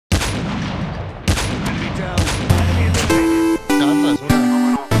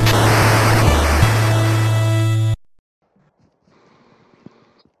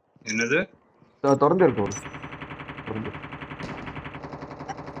என்னது திறந்து இருக்கு ஒரு திறந்து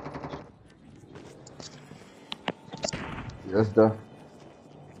எஸ் டா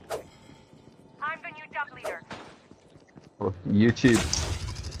YouTube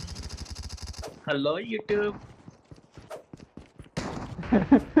ஹலோ யூடியூப்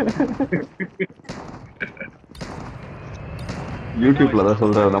யூடியூப்ல தான்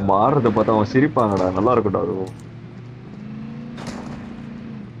சொல்றேன் நம்ம ஆடுறத பார்த்தா அவன் சிரிப்பாங்கடா நல்லா இருக்கும்டா அது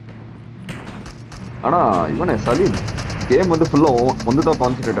ஆனா இவனே சலீம் கேம் வந்து ஃபுல்லா வந்து தான்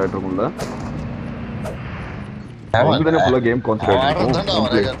கான்சென்ட்ரேட் ஆயிட்டு இருக்கும்ல அவங்க தானே ஃபுல்லா கேம் கான்சென்ட்ரேட்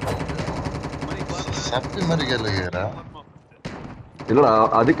ஆயிட்டு சப்பி மாதிரி கேளுங்கடா இல்லடா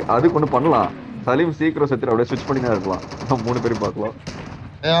அதுக்கு ஒண்ணு பண்ணலாம் சலீம் சீக்கிரம் செத்துட்டு அப்படியே ஸ்விட்ச் பண்ணி தான் இருக்கலாம் நம்ம 3 பேரும் பார்க்கலாம்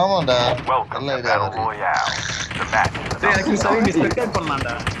ஆமாடா நல்ல ஐடியா எனக்கு சலீம் ஸ்பெக்டேட்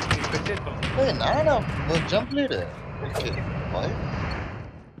பண்ணலாம்டா ஸ்பெக்டேட் பண்ணலாம் ஏய் நானா jump lead okay bye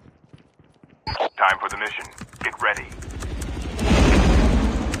Time for the mission. Get ready.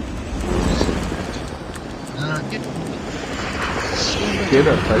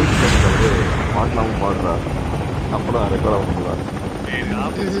 Kheda side வந்து மாட்டலாம் பாடுறா அப்பதான் ரெக்கார்ட் ஆகும்ல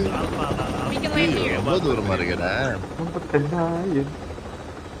எவ்வளவு தூரமா இருக்கடா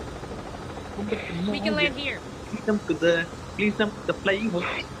We can land here. Please jump to the flying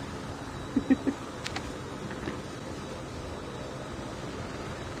hole.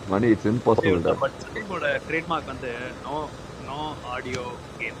 Money, it's impossible. But Salim's trademark வந்து no audio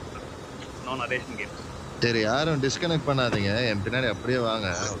games, no narration games. சரி யாரும் டிஸ்கனெக்ட் பண்ணாதீங்க என் பின்னாடி அப்படியே வாங்க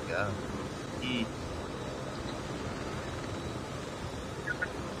okay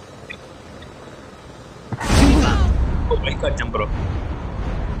Oh my god, jump bro.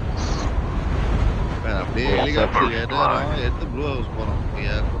 அப்படியே ஹெலிகாப்டர் ஏறோம் எடுத்து ப்ளூ ஹவுஸ் போறோம்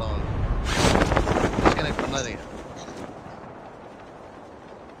ஏறலாம் டிஸ்கனெக்ட் பண்ணாதீங்க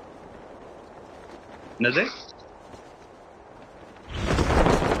என்னது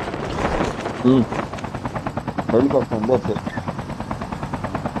ஹெலிகாப்டர் வந்தாச்சு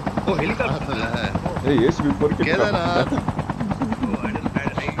ஓ ஹெலிகாப்டர் ஏய் ஏசிபி போறீங்க கேதாரநாத்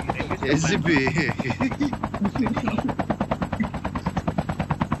ஏசிபி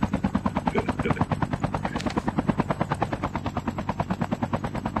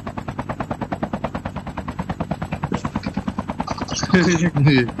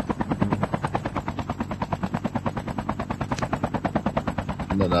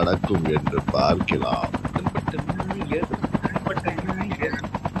என்ன நடக்கும் என்று பார்க்கலாம்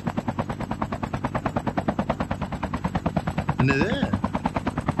என்னது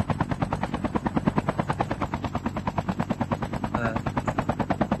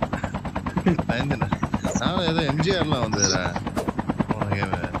நானும் ஏதோ எம்ஜிஆர்லாம் வந்துடுறேன்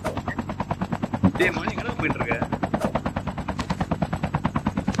மணி எங்க போயிட்டு இருக்க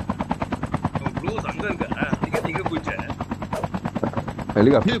ப்ளூஸ் அங்க இருக்க நீங்க போயிச்ச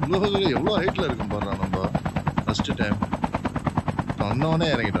ஹெலிகாப்டர் ப்ளூ ஹவுஸ் எவ்வளோ ஹைட்ல இருக்கும் பாரு நம்ம ஃபர்ஸ்ட் டைம் சொன்னோடனே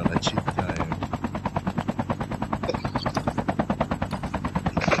இறங்கிட்டோம் நச்சு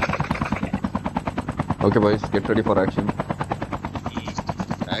Okay boys, get ready for action.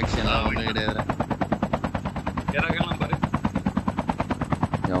 ஆக்ஷன்லாம் ஒன்றும் கிடையாது இறங்கலாம் பாரு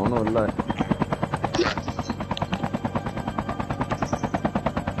எவனும் இல்லை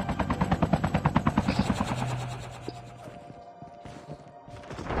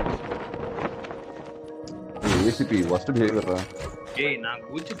ஏசிபி ஃபர்ஸ்ட் பிஹேவியர்ரா ஏய் நான்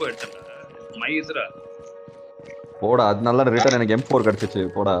கூச்சி போயிட்டேன்டா மைஸ்ரா போடா அதனால ரிட்டர்ன் எனக்கு M4 கிடைச்சிச்சு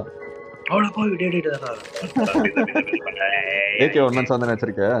போடா அவள போய் டேடா AK 1 வந்து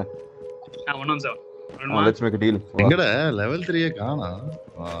வச்சிருக்க லெட்ஸ் மேக் a deal எங்கடா லெவல் 3 காணா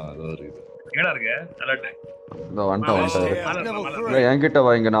அது ஒரு இது எங்கடா இருக்கு அலர்ட் இதோ வந்துட்டேன் என்கிட்ட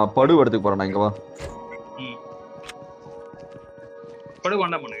வா இங்க நான் படு எடுத்துக்கு போறேன் இங்க வா படு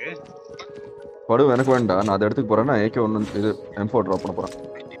வேண்டாம் பண்ணுங்க படு எனக்கு வேண்டாம் நான் அதை எடுத்துக்கு போறேன் நான் AK 1 இது M4 டிராப் பண்ண போறேன்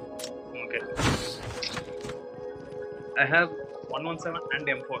okay I have 117 and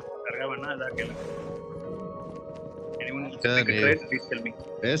M4 கரெக்ட்டா வேணா அத கேளுங்க anyone please tell me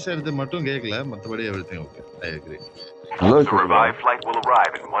பேசுறது மட்டும் கேக்கல மத்தபடி everything okay I agree The revived flight will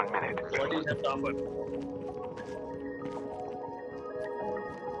arrive in 1 minute. what is the offer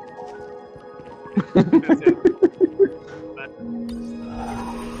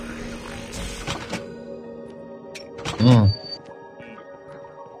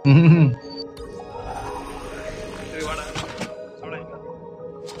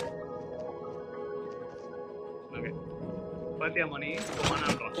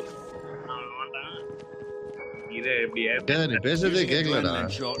நீ பேசுறதே கேக்கலடா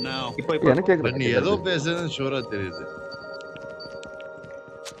எனக்கு கேக்குது நீ ஏதோ பேசுறது ஷூரா தெரியுது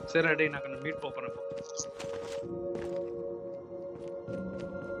சரி டேய் நான் கொஞ்சம் மீட் போறேன்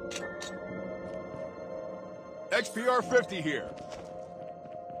XPR 50 here.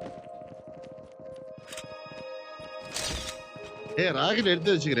 ஏய் ராக்கெட்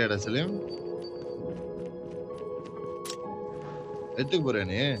எடுத்து வச்சுக்கறியாடா சலீம் எடுத்துக்க போறியா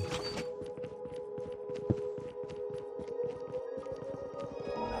நீ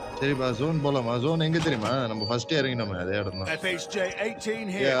சரி பா ஜோன் போலாமா ஜோன் எங்க தெரியுமா நம்ம ஃபர்ஸ்ட் இறங்கினோமே அதே இடம் தான் FHJ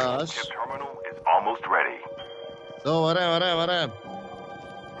 18 here. Yes. Your terminal is almost ready. தோ வரேன்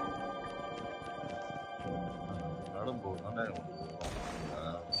நடம் போறானே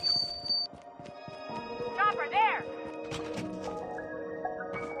Chopper there.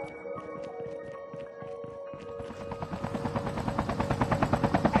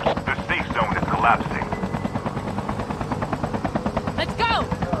 The safe zone is collapsing. Let's go.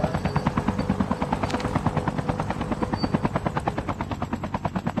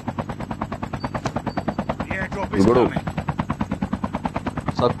 The airdrop is Guru. coming.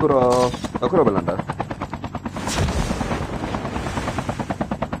 Sakura bellanta.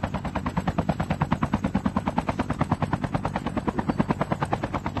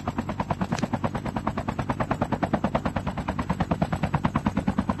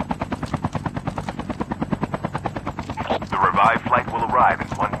 The revived flight will arrive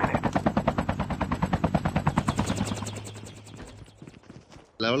in 1 minute.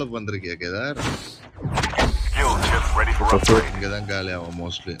 Level up வந்திருக்கியா Kedar Skill chip ready for upgrade. இங்க தான் காலி ஆகும்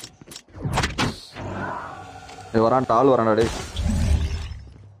mostly டேய் வரான்டா ஆள் வரான்டா டேய்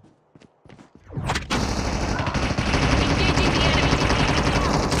Engaging the enemy.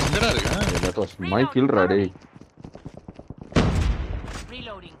 எங்கடா இருக்கா that was my kill டா டேய்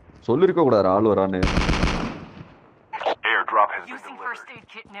Reloading. சொல்லிருக்க கூடாது ஆள் வரானே Airdrop has been Using delivered. first aid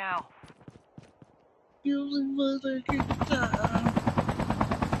kit now.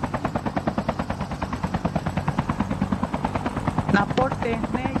 நான்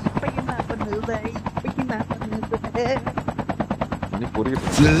போட்டேனே இப்ப என்ன பண்ணுது மணி புரியுது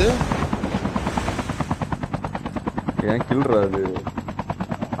இது ஏன் கில்றா அது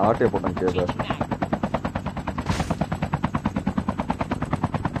ஆட்டே போட்டான் கேதா Changing mag.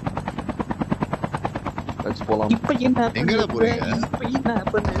 லெட்ஸ் போலாம் இப்ப என்ன எங்கடா போறீங்க? இப்ப என்ன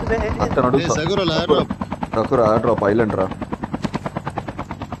பண்ணுது அத்த நடு ஏய் சகுரல ஆட்ரோப் சக்குரா ஆட்ராப் ஐலண்ட்ரா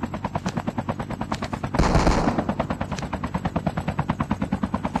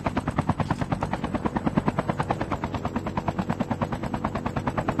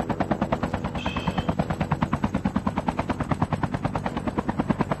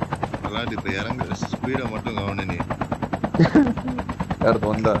அலாட் இப்ப இறங்கு ஸ்பீட மட்டும் கவனி நீ யாரது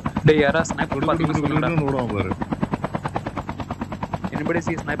வந்தா டேய் யாரா ஸ்னைப்பர் பாத்தீங்க சொல்லுடா குடுகுடுன்னு ஓடுவான் பாரு anybody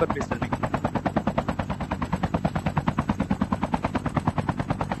see sniper please tell me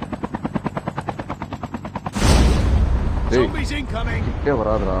டேய் Zombies incoming. கிட்டே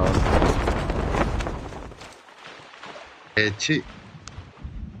வராதுடா ஏச்சி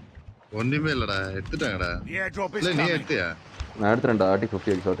ஒண்ணுமே இல்லடா எடுத்துட்டாங்கடா The airdrop is இல்ல நீ coming. எடுத்தியா நான் எடுத்துறேன்டா ஆர்டி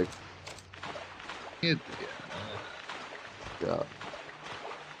 50 எக்ஸாட்டிக் நீ எடுத்தியா யா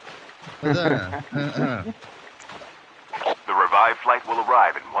அதான் The revived flight will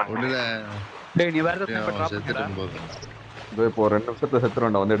arrive in 1 minute. ஒண்ணுல டேய் நீ வேற ஏதாவது ஸ்னைப்பர் டிராப் பண்ணடா செத்துட்டு போகுது இதோ இப்போ 2 நிமிஷத்துல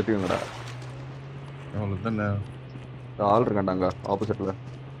செத்துறேன்டா வந்து எடுத்துக்கங்கடா அவ்வளவுதானே ஆள் இருக்கான்டாங்க ஆப்போசிட்ல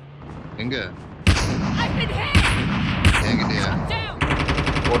எங்க I've been hit. என்கிட்டயா Down.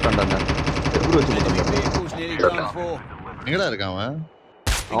 போட்டான்டாங்க எதுக்கு வச்சு Enemy போட்டாங்க vehicles nearly done for. எங்கடா இருக்கான் அவன்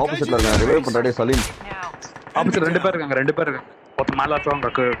ஆப்போசிட்ல இருக்கான் ரிவைவ் பண்றா டேய் சலீம் Now. ஆப்போசிட் ரெண்டு பேர் இருக்காங்க ஒருத்தன் மேல ஆட்றான்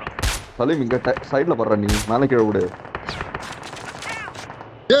கக்கு சலீம் இங்க சைடுல பண்ற நீ மேல கீழ விடு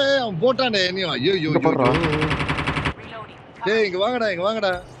ஏய் அவன் போட்டானே நீ ஐயோ ஐயோ இங்க பாருடா. Reloading. டேய் இங்க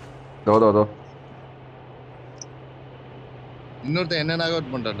வாங்கடா தோ இன்னொருத்தன் என்ன நாக்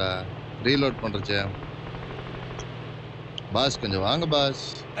அவுட் பண்றான்டா ரீலோட் பண்றச்சே பாஸ் கொஞ்சம் வாங்க பாஸ்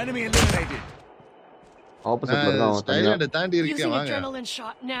Enemy eliminated. ஆப்போசிட்ல இருக்கான் அவன் தனியா ஸ்டைலண்ட் தாண்டி இருக்கேன் Using வாங்க adrenaline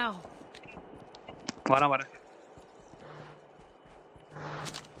shot now. வரேன்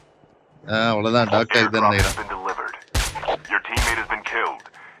அவ்வளவுதான் டாக்டர் தான் Airdrop has நினைக்கிறேன் been delivered. Your teammate has been killed.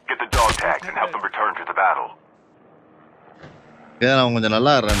 Get the dog tags and help them return to the battle. ஏன் அவன் கொஞ்சம்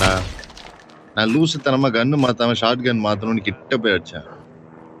நல்லா ஆடுறான்டா நான் லூசுத்தனமா கன்னு மாத்தாம ஷார்ட் கன் மாத்தணும்னு கிட்ட போய் அடிச்சேன்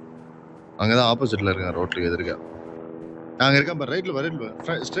அங்கதான் ஆப்போசிட்ல இருக்கான் ரோட்டுக்கு எதிர்க்க நாங்க இருக்கேன் பாரு ரைட்ல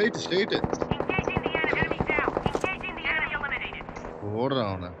straight Engaging the enemy down. Engaging the enemy eliminated. ஓடுறான்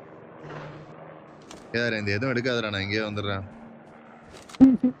அவனை இந்த எதுவும் எடுக்காதடா நான் இங்கேயே வந்துடுறேன்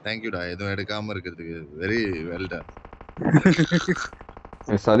தேங்க்யூடா எதுவும் எடுக்காம இருக்கிறதுக்கு வெரி வெல்டா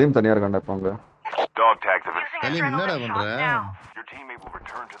சலீம் தனியா இருக்கான்டா இப்ப அங்க Dog tags have been Using Salim, adrenaline என்னடா shot பண்ற now. Your teammate will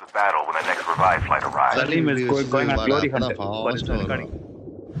return to the battle when the next revive flight arrives. Salim is going on glory hunt. What is recording?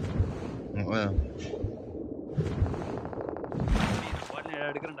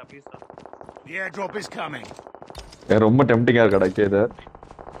 The airdrop is coming. ரொம்ப டெம்ப்டிங்கா இருக்கடா gather.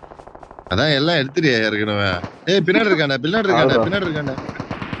 அதான் எல்லாம் எடுத்துறியா ஏற்கனவே. ஏய் பின்னாடி இருக்கானே.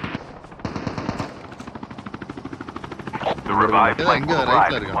 The revive flight will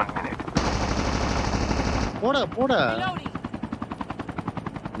arrive in 1 minute. போடா.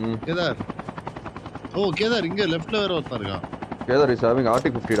 கேதார். கேதார் இங்க லெஃப்ட்ல வேற ஒருத்தன் இருக்கான். கேதர் இஸ் ஹேவிங்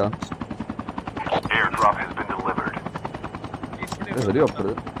ஆர்டிக் 50 டா. Airdrop has been delivered. சரி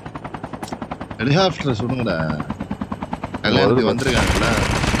அப்படி. ஹெலிகாப்டர் சொல்லுங்கடா. எல்லாரும் வந்திருக்காங்கல.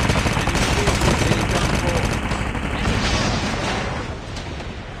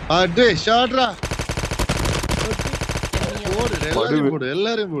 ஷாட்ரா.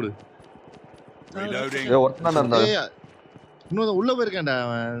 எல்லாரும் போடு. Reloading. ஒருத்தன் தான் இருந்தான். இன்னும் உள்ள போயிருக்கான்டா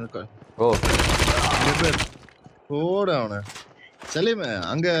அவன். போடா அவனை. சலீம்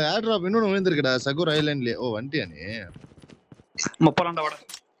அங்க ஏர்ட்ராப் இன்னொன்னு விழுந்திருக்குடா சகுர் ஐலாண்ட்லயே. வண்டியா நீ? போலாம்டா வாடா.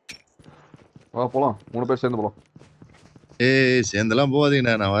 வா போலாம். 3 பேர் சேர்ந்து போலாம். சேர்ந்தெல்லாம்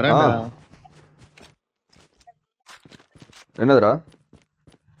போவாதீங்கடா நான் வரேன்டா. என்னதுடா?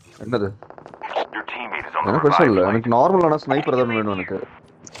 என்னது? Your teammate is on the எனக்கு பிரச்சனை revive இல்ல. flight. எனக்கு நார்மலான ஸ்னைப்பர் தான் வேணும் எனக்கு.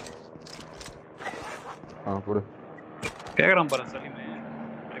 போடு. கேக்குறான் பாரு சலீம்.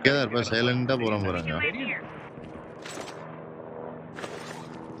 கேதார் பா சைலண்டா போறாங்க.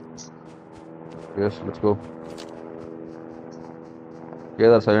 Yes, let's go.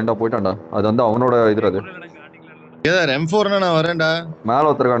 கேதார் சைலண்டா போயிட்டான்டா. அது வந்து அவனோட இது அது. கேதார் M4 நான் வரேன்டா. மேல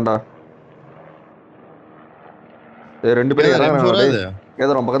ஒருத்தர்கான்டா. ரெண்டு பேரும் இறங்குறாங்க.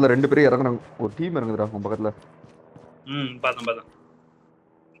 கேதார் உன் பக்கத்துல 2 பேரும் இறங்குறாங்க. ஒரு டீம் இறங்குதுடா உன் பக்கத்துல. பாத்தேன்.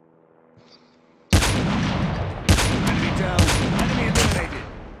 Enemy down. Enemy eliminated.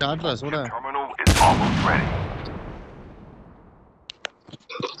 ஷாட்ரா soda. Terminal is almost ready.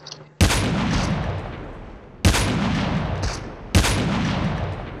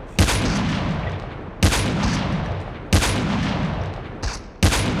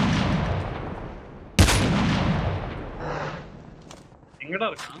 எங்கடா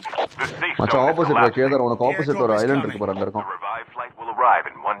இருக்கான்? The safe மச்சான் zone is ஆப்போசிட்ல collapsing. கேதார் உனக்கு ஆப்போசிட்ல ஒரு ஐலாண்ட் இருக்கு பாரு அங்க The இருக்கும். revive flight will arrive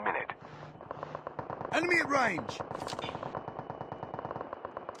in 1 minute. Enemy at range.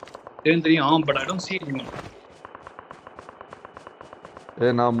 தெரியும் but I don't see anyone.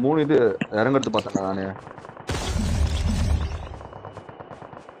 நான் 3 இது இறங்கறது பார்த்தேன் நானே.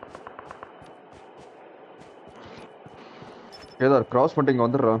 கேதார் கிராஸ் பண்ணிட்டு இங்க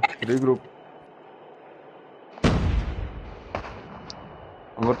வந்துடுறா. ரீக்ரூப்.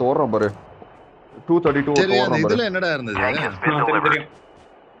 அங்க ஓடுறான் பாரு. 232 சரி அந்த ஓடுறான் பாரு. இதுல என்னடா இருந்தது? Tag has been delivered.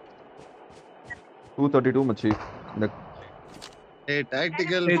 232 மச்சி. இந்த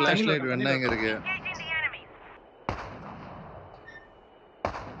டாக்டிக்கல் ஃபிளாஷ் லைட் வேணா இங்க இருக்கு. Engaging the enemies.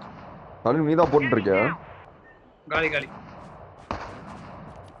 சலீம் நீ தான் போட்டுட்டு இருக்கியா? காலி.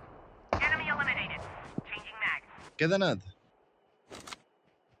 Enemy eliminated. Changing mag. Kedarnath.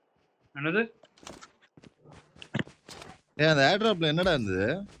 என்னது? அந்த ஏர்ட்ராப்ல என்னடா இருந்தது?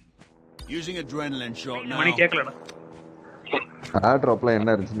 Using adrenaline shot now. மணி கேக்கலடா. ஏர்ட்ராப்ல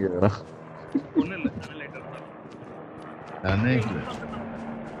என்ன இருந்துச்சுன்னு கேக்குறா. ஒண்ணும் இல்ல.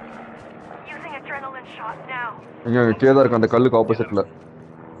 Using adrenaline shot now. இங்க கேதாருக்கு அந்த கல்லுக்கு ஆப்போசிட்ல.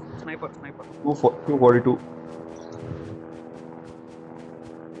 ஸ்னைப்பர். 242.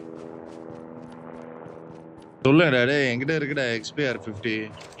 சொல்லுடா டேய் என்கிட்ட இருக்குடா XPR 50.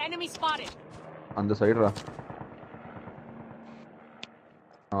 Enemy spotted. அந்த சைடுடா.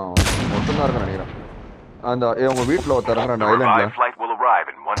 ஒருத்தன் இருக்கான் நினைக்கிறேன். அந்த உங்க வீட்ல ஒருத்தர் இருக்கான் அந்த The ஐலாண்ட்ல. revive flight will arrive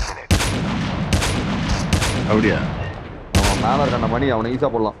in 1 minute. அப்படியே. அவன் மேல இருக்கான் மணி அவனை ஈஸியா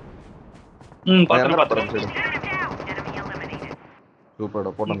போடலாம். பாத்துறேன். Enemy down. Enemy eliminated.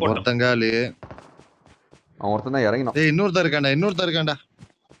 சூப்பர்டா போட்டான். ஒருத்தங்காலி. அவன் ஒருத்தன் தான் இறங்கினான். டேய் இன்னொருத்தர் இருக்கான்டா.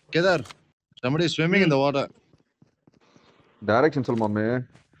 Kedar. somebody swimming in the water. Direction சொல் மாமே.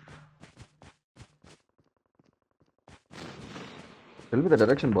 Tell me the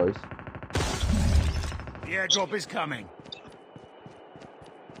direction boys. The airdrop is coming.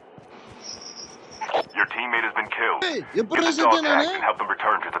 Your teammate has been killed. Hey, Get எப்பற the dog செத்தே tags நானே? and help them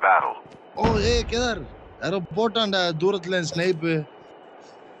return to the battle. Kedar. யாரோ போட்டான்டா தூரத்துல snipe.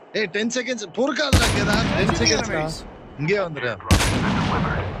 10 seconds பொறுக்காதடா Kedar. 10 seconds. இங்கே வந்துடா. Airdrop has been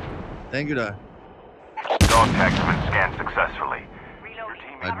delivered. Thank you டா. Dog tags have been scanned successfully. Your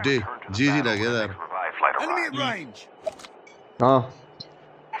teammate has அடே returned to the GG battle டா when the Kedar. next revive flight Enemy at arrives. range.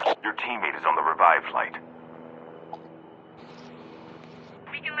 Your teammate is on the revive flight.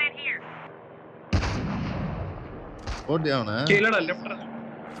 We can land here. போட்டியா அவன? இல்லடா லெஃப்ட்ல.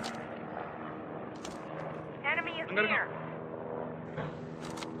 அங்க இருக்கான்.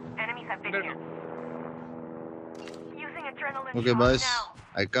 Enemies have been here. Using adrenaline Okay, shot boys. now.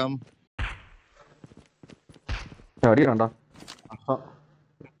 I come. அடிக்கிறான்டா.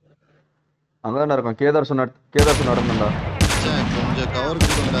 அங்கதான் இருக்கான். கேதார் நடந்தான்டா. கொஞ்சம் cover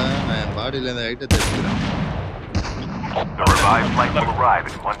கொடுங்கடா. நான் என் பாடியில இந்த ஐட்டத்தை எடுத்துக்கிறேன். The revived flight will arrive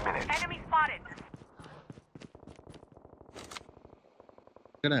in 1 minute. Enemy spotted.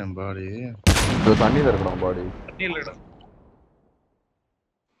 என்ன என் பாடி? இது தண்ணியில இருக்கணும் பாடி. தண்ணி இல்லடா.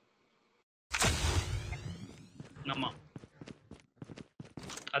 ஆமா.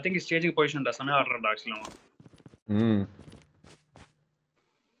 I think he's changing position டா. சமய ஆடுறடா actually அவன்.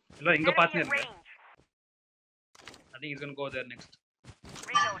 இல்ல இங்க பாத்துனே இருக்கு. I think he's going to go there next.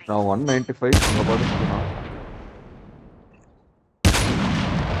 Reloading. நான் 195 அங்க பாத்துட்டேன்.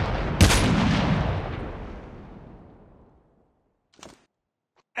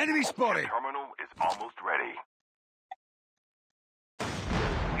 Enemy spotted. Terminal is almost ready.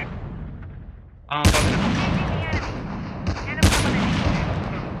 Engaging the enemy. Enemy eliminated.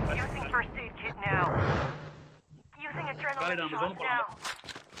 Using first aid kit now. Using adrenaline shot now.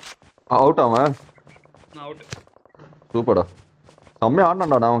 Out அவன். நான் out. சூப்பர்டா. செம்ம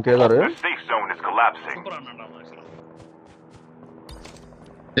ஆடுனான்டா நான் Kedar. The safe zone is collapsing. சூப்பரா ஆடுனான்டா actually.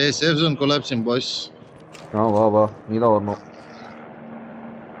 Hey, safe zone collapsing, boys. வா நீதான் வரணும்.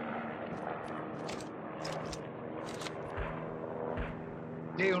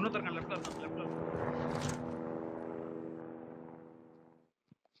 டேய் இன்னொருத்தர் இருக்கான் லெஃப்ட்ல.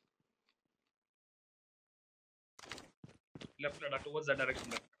 லெஃப்ட்ல towards that direction.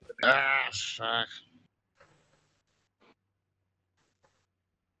 Fuck.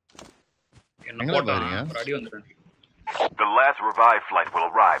 என்ன எங்க போட்டான்? பாருங்க. ஒரு அடி வந்துட்டான். The last revived flight will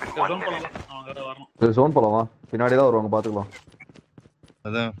arrive in 1 zone minute. போலாம். அவங்க அத வரணும். இது ஜோன் போலாமா? பின்னாடி தான் வருவாங்க பாத்துக்கலாம்.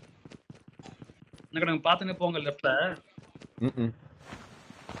 அதான். எனக்கு நாங்க பாத்துனே போங்க லெஃப்ட்ல.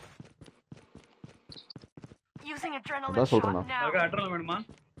 Using adrenaline அதான் shot சொல்றேன் now. அங்க அட்ரனல் வேணுமா?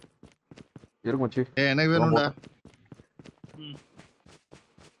 இருக்கு மச்சி. ஏய் எனக்கு வேணும்டா.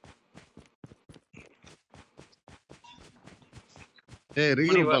 ஏய்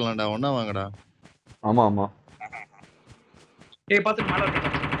ரீல் பண்ணலாம்டா. ஒண்ணா வாங்கடா. ஆமா. ஏய் பாத்து மேல இருக்கு.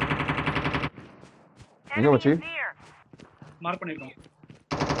 எங்க மச்சி? மார்க் பண்ணிருக்கோம்.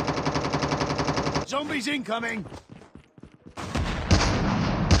 Zombies incoming.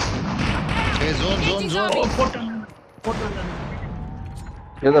 ஏய் zone. போட்டாங்க.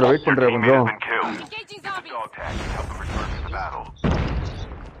 கேதார் வெயிட் பண்றியா Teammate கொஞ்சம்? has been killed. Dog tag can help them return to the battle.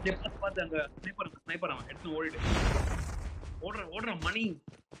 ஏய் பாத்து அங்க ஸ்னைப்பர் அவன் எடுத்து ஓடிடு. ஓடுற மணி.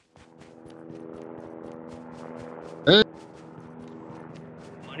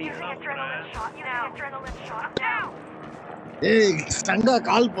 மணி Using adrenaline shot now. Adrenaline shot now. ஏய் ஸ்டங்கா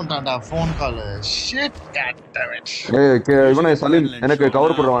கால் பண்றான்டா phone call. Shit damn it. ஏய் இவனே சலீம் எனக்கு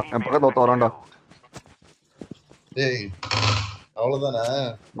கவர் போடுறான். என் பக்கத்துல ஒருத்தன் வரான்டா. ஏய் அவ்வளவுதானே?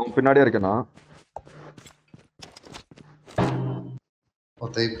 நான் பின்னாடியே இருக்கேனா?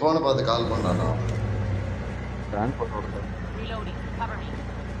 ஒருத்த இப்போன்னு பார்த்து கால் பண்ணானா? ரேங்க் பண்ணுவாங்க. Reloading. Cover me.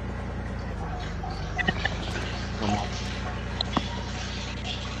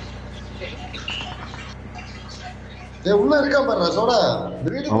 ஏய் உள்ள இருக்கா பாரு சோடா.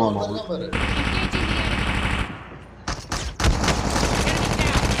 வீட்டுக்கு ஆமா. இருக்கா பாரு.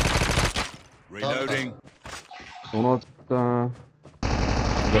 Reloading.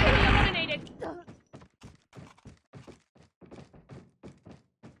 Eliminated.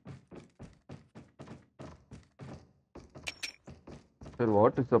 சரி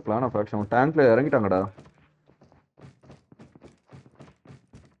what is the plan of action? டேங்க்ல இறங்கிட்டாங்கடா.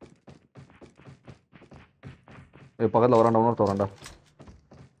 ஏய் பக்கத்துல வரான்டா.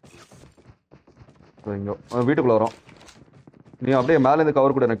 இங்க வீட்டுக்குள்ள வரோம். நீ அப்படியே மேல இருந்து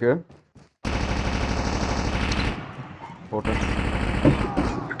கவர் கொடு எனக்கு. போட்டு.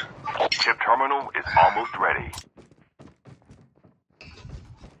 Chip terminal is almost ready.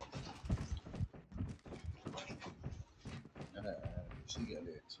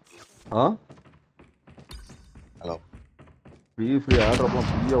 Hello. Free ஆட்ரப்லாம்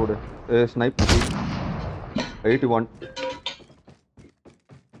ஃப்ரீயா விடு. Snipe 81.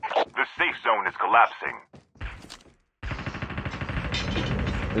 The safe zone is collapsing.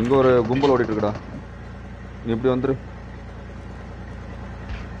 இங்க ஒரு கும்பல் ஓடிட்டு இருக்குடா. நீ இப்படி வந்துரு.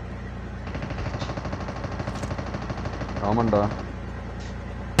 ஆமாண்டா.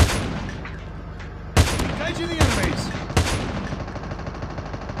 Engaging the enemies.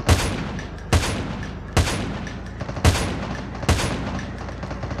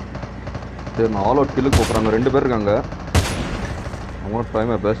 சரி நான் ஆல் அவுட் கில்லுக்கு போறாங்க. 2 பேர் இருக்காங்க. I'm gonna try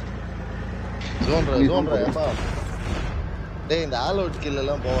my best. Zone, ஏப்பா. டேய் இந்த ஆல் அவுட் கில்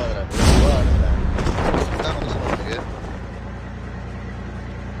எல்லாம் போவாதடா. போ ஆடுடா. என்ன பிரச்சனை உனக்கு?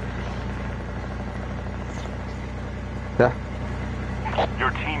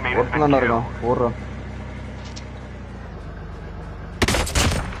 Your teammate has been ஒருத்தன் killed. இருக்கான் ஓடுறான்.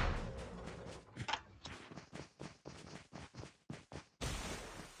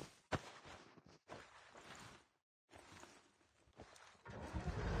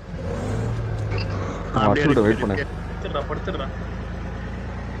 அசுல்ட்ட வெயிட் பண்ணு. படுத்துடுறா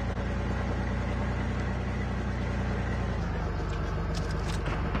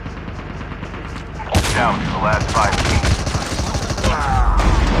Down to the last 5 teams.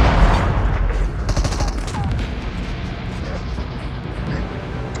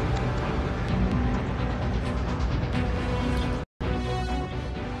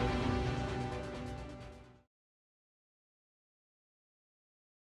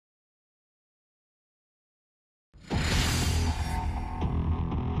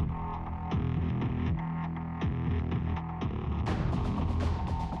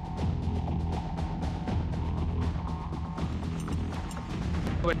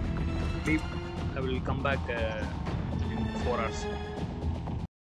 leave. I will come back in 4 hours.